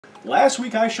Last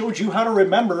week I showed you how to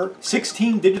remember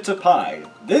 16 digits of pi.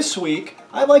 This week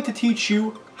I'd like to teach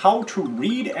you how to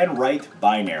read and write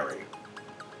binary.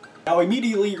 Now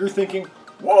immediately you're thinking,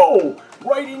 whoa,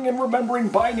 writing and remembering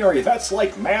binary, that's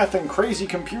like math and crazy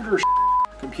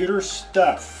computer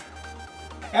stuff.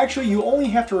 Actually, you only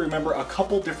have to remember a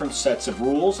couple different sets of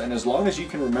rules, and as long as you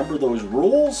can remember those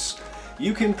rules,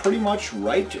 you can pretty much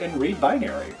write and read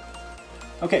binary.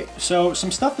 Okay, so some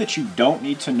stuff that you don't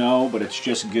need to know, but it's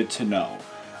just good to know.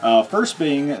 First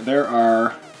being, there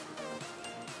are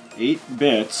 8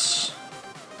 bits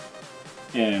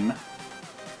in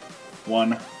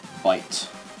 1 byte.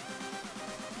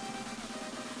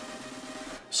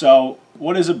 So,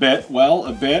 what is a bit? Well,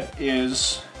 a bit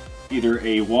is either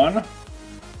a 1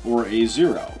 or a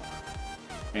 0,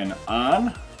 an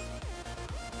on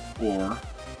or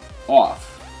off.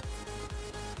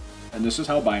 And this is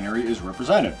how binary is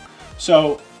represented.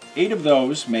 So 8 of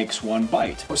those makes 1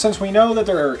 byte. Since we know that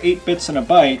there are 8 bits in a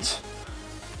byte,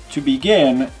 to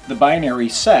begin the binary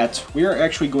set, we are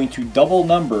actually going to double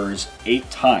numbers 8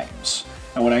 times.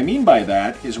 And what I mean by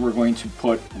that is we're going to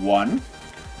put 1,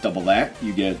 double that,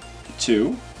 you get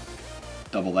 2,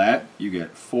 double that, you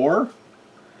get 4,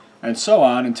 and so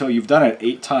on until you've done it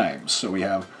 8 times. So we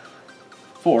have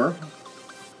 4,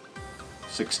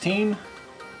 16,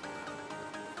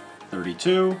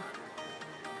 32,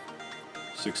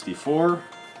 64,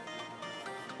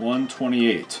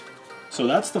 128. So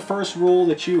that's the first rule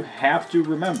that you have to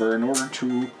remember in order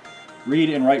to read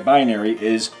and write binary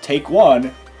is take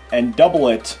 1 and double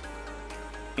it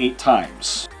 8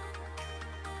 times.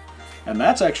 And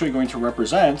that's actually going to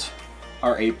represent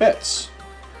our 8 bits.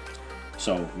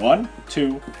 So 1,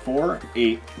 2, 4,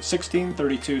 8, 16,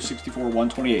 32, 64,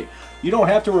 128. You don't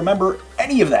have to remember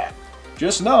any of that.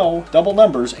 Just know double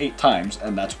numbers 8 times,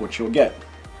 and that's what you'll get.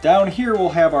 Down here we'll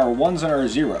have our 1s and our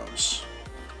 0s.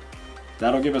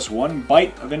 That'll give us 1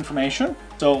 byte of information.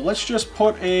 So let's just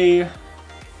put a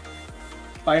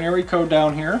binary code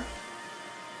down here.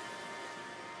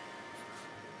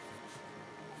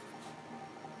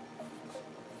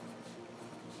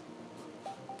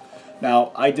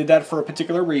 Now, I did that for a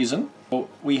particular reason.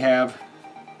 We have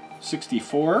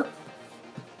 64,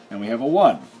 and we have a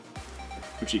 1.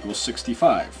 Which equals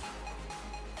 65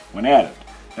 when added.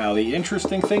 Now the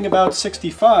interesting thing about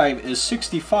 65 is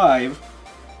 65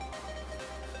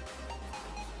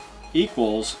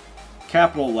 equals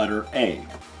capital letter A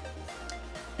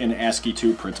in ASCII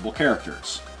 2 printable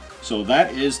characters. So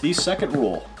that is the second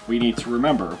rule we need to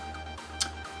remember,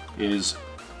 is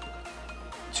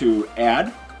to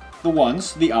add the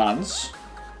ones, the ons,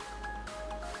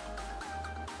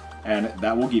 and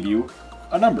that will give you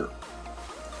a number.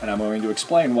 And I'm going to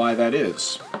explain why that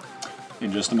is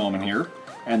in just a moment here.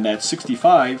 And that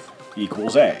 65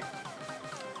 equals A.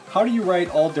 How do you write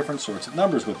all different sorts of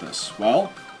numbers with this?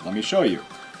 Well, let me show you.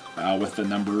 With the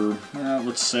number,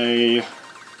 let's say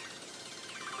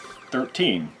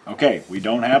 13. Okay, we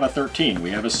don't have a 13, we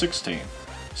have a 16.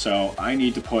 So I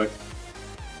need to put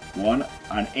 1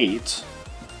 on 8.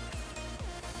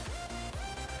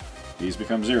 These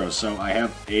become zeros. So I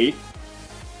have 8.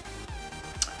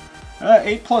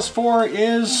 8 plus 4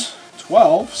 is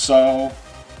 12, so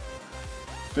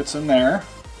fits in there.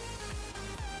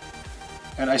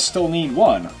 And I still need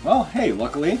 1. Well, hey,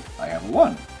 luckily I have a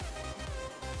 1.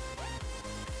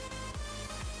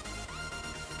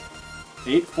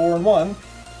 8, 4, and 1,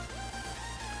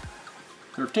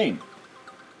 13.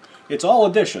 It's all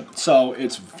addition, so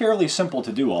it's fairly simple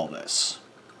to do all this.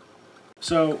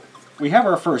 So we have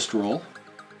our first rule.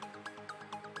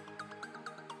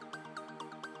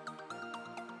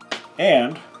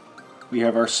 And we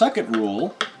have our second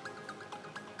rule,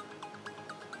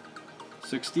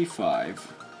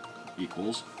 65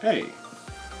 equals A.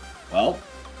 Well,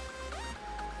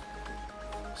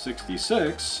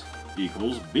 66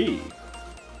 equals B.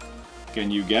 Can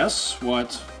you guess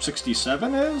what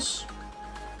 67 is?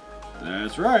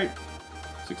 That's right,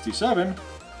 67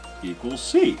 equals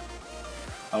C.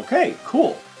 Okay,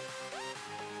 cool.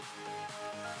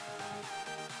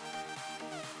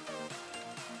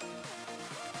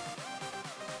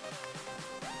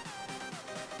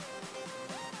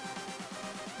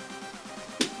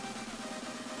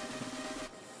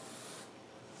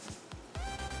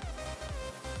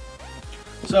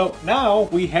 So now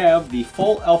we have the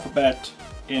full alphabet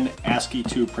in ASCII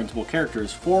 2 printable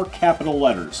characters for capital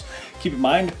letters. Keep in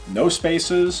mind, no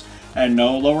spaces and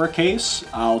no lowercase.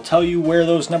 I'll tell you where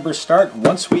those numbers start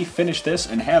once we finish this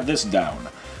and have this down.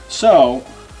 So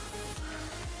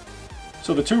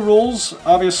the two rules,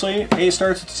 obviously, A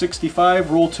starts at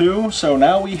 65, rule 2. So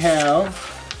now we have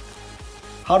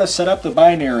how to set up the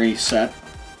binary set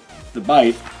the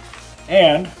byte,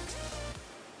 and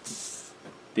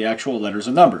the actual letters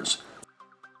and numbers.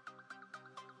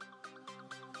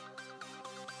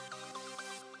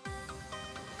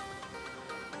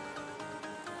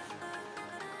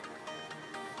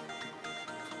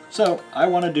 So I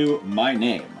want to do my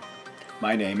name.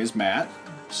 My name is Matt.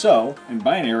 So in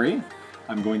binary,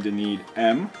 I'm going to need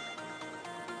M,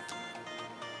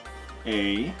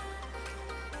 A,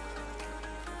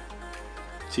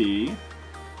 T,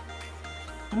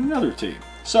 and another T.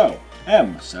 So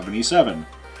M, 77.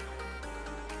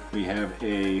 We have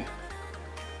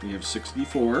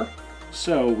 64.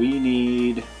 So we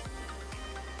need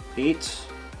 8,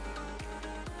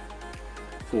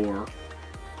 4,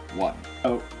 1.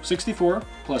 So 64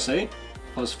 plus 8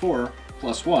 plus 4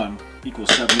 plus 1 equals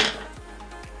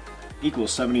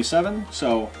 77.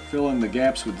 So fill in the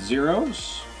gaps with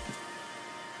zeros.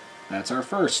 That's our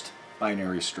first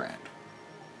binary strand.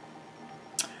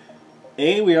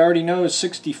 A we already know is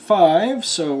 65,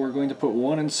 so we're going to put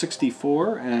 1 in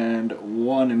 64 and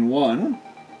 1 in 1.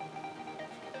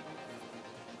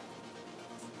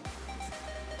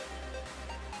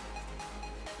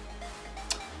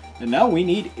 And now we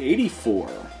need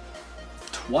 84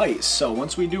 twice. So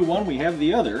once we do one, we have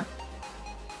the other.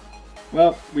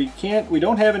 Well, we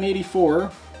don't have an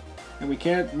 84, and we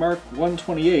can't mark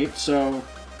 128, so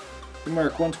we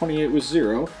mark 128 with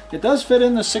 0. It does fit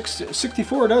in the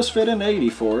 64 does fit in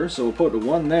 84, so we'll put a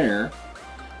 1 there.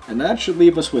 And that should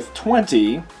leave us with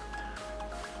 20.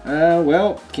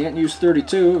 Well, can't use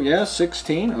 32. Yeah,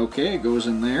 16. Okay, it goes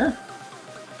in there.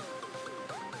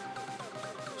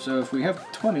 So if we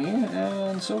have 20,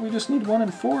 and so we just need 1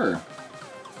 and 4.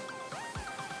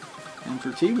 And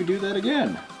for T, we do that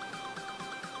again.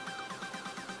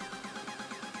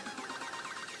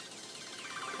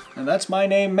 And that's my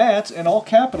name, Matt, in all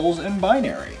capitals in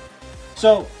binary.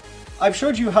 So I've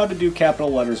showed you how to do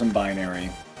capital letters in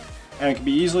binary, and it can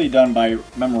be easily done by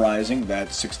memorizing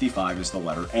that 65 is the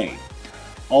letter A.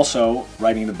 Also,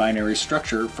 writing the binary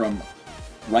structure from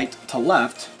right to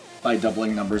left by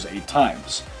doubling numbers 8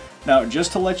 times. Now,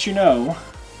 just to let you know,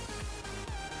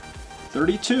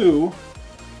 32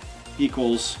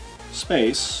 equals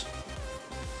space.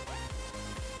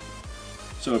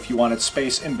 So if you wanted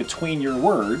space in between your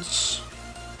words,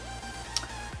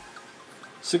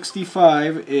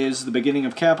 65 is the beginning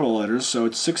of capital letters, so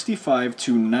it's 65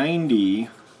 to 90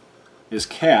 is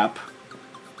cap.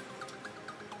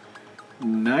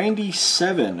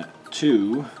 97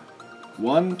 to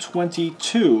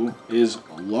 122 is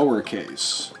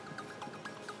lowercase.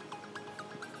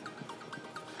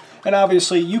 And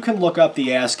obviously you can look up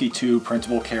the ASCII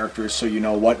printable characters so you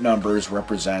know what numbers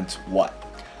represent what.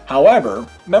 However,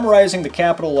 memorizing the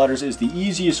capital letters is the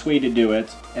easiest way to do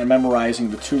it, and memorizing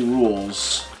the 2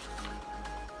 rules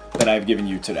that I've given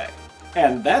you today.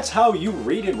 And that's how you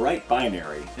read and write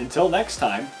binary. Until next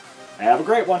time, have a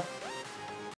great one.